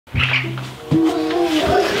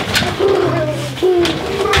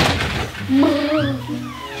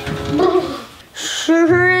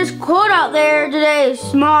Sure is cold out there today,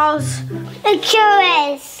 Smalls. It sure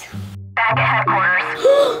is. Back at headquarters.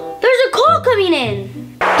 There's a call coming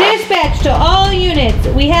in. Dispatch to all units.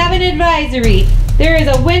 We have an advisory. There is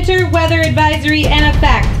a winter weather advisory in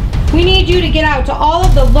effect. We need you to get out to all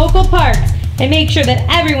of the local parks and make sure that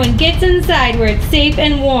everyone gets inside where it's safe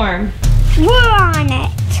and warm. We're on it.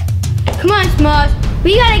 Come on, Smalls.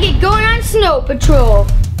 We gotta get going on snow patrol.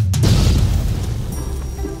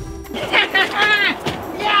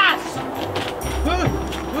 Yes.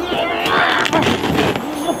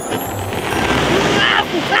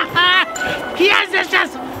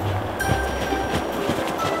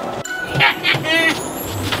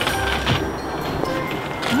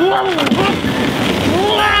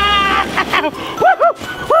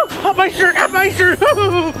 On my shirt.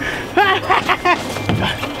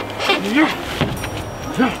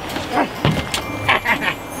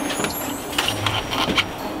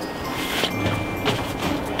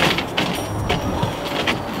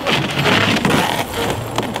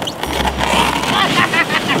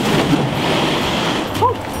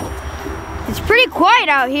 It's pretty quiet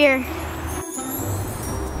out here.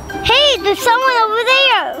 Hey, there's someone over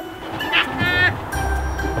there.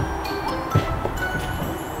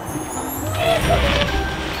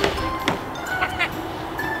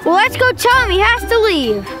 Well, let's go tell him he has to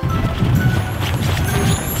leave.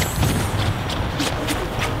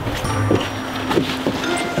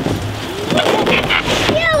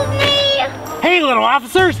 Excuse me. Hey, little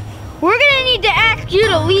officers. We're gonna need to ask you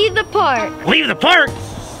to leave the park. Leave the park?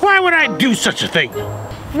 Why would I do such a thing?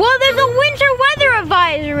 Well, there's a winter weather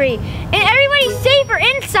advisory, and everybody's safer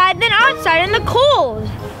inside than outside in the cold.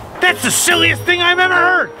 That's the silliest thing I've ever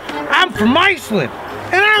heard. I'm from Iceland,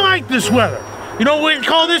 and I like this weather. You know what we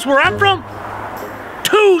call this where I'm from?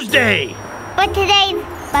 Tuesday. But today's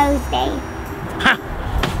Thursday. Ha!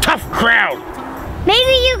 Tough crowd.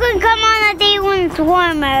 Maybe you can come on a day when it's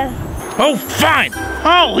warmer. Oh, fine.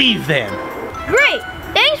 I'll leave then. Great.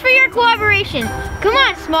 Thanks for your cooperation. Come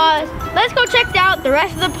on, Smalls. Let's go check out the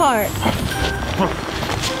rest of the park.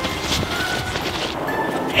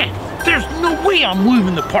 There's no way I'm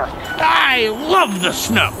leaving the park. I love the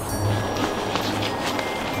snow.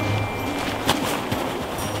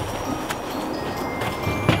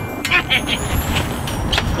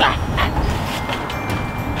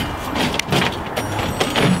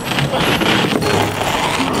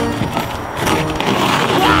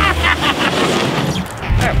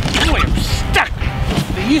 Boy, I'm stuck.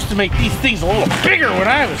 They used to make these things a little bigger when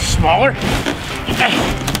I was smaller.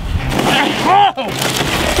 Oh!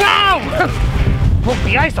 Ow! Broke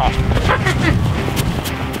the ice off.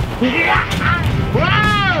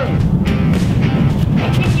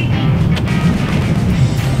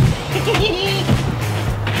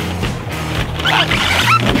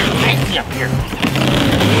 Icy up here.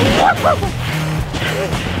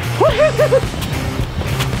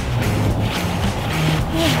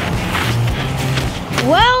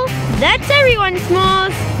 Well, that's everyone,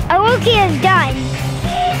 Smalls. Our work here is done.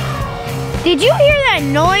 Did you hear that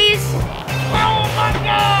noise?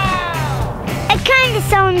 It kind of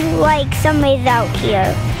sounds like somebody's out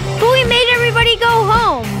here. But we made everybody go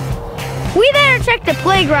home. We better check the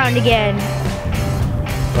playground again.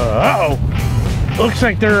 Uh-oh. Looks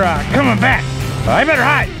like they're coming back. I better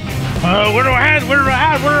hide. Where do I hide? Where do I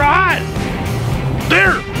hide? Where do I hide?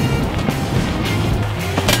 There!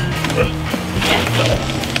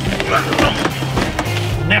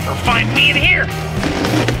 Never find me in here.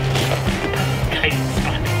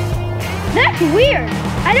 That's weird.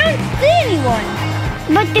 I don't see anyone.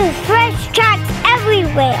 But there's fresh tracks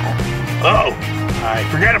everywhere. Uh-oh. I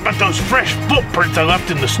forgot about those fresh footprints I left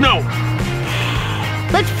in the snow.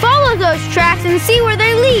 Let's follow those tracks and see where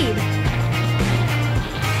they lead.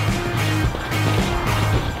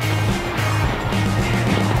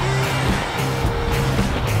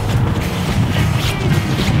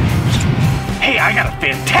 Hey, I got a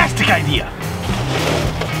fantastic idea.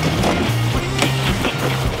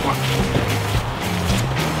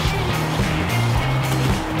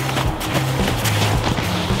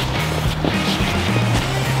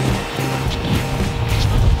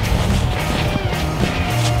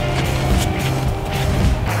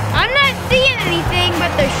 I'm not seeing anything,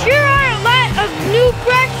 but there sure are a lot of new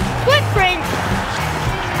fresh footprints.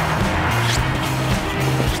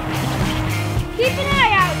 Keep an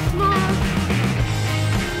eye out, Mom.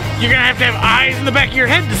 You're gonna have to have eyes in the back of your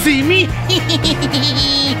head to see me.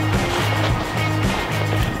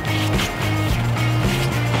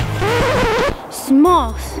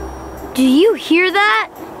 Smalls, do you hear that?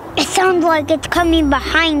 sounds like it's coming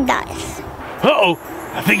behind us. Uh-oh,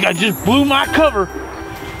 I think I just blew my cover.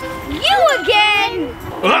 You again?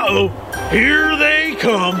 Uh-oh, here they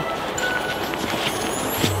come.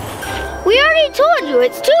 We already told you,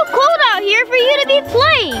 it's too cold out here for you to be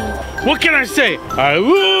playing. What can I say? I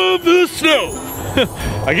love the snow.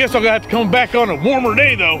 I guess I'm gonna have to come back on a warmer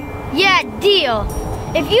day though. Yeah, deal.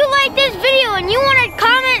 If you like this video and you want to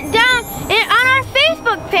comment down on our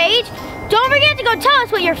Facebook page, don't forget to go tell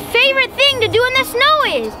us what your favorite thing to do in the snow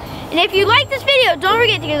is. And if you like this video, don't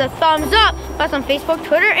forget to give it a thumbs up. Us on Facebook,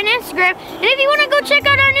 Twitter, and Instagram. And if you want to go check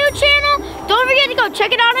out our new channel, don't forget to go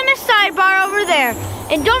check it out in the sidebar over there.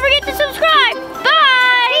 And don't forget to subscribe.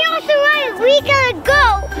 Bye! Hey, also, we gotta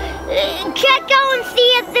go check out and see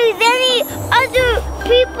if there's any other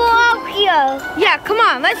people out here. Yeah, come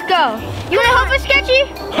on, let's go. You want to help us, Sketchy?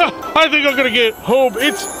 I think I'm gonna get home.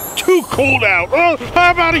 It's too cold out. Oh,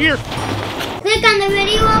 I'm out of here. Click on the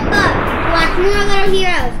video above to watch more Little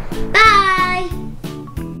Heroes. Bye!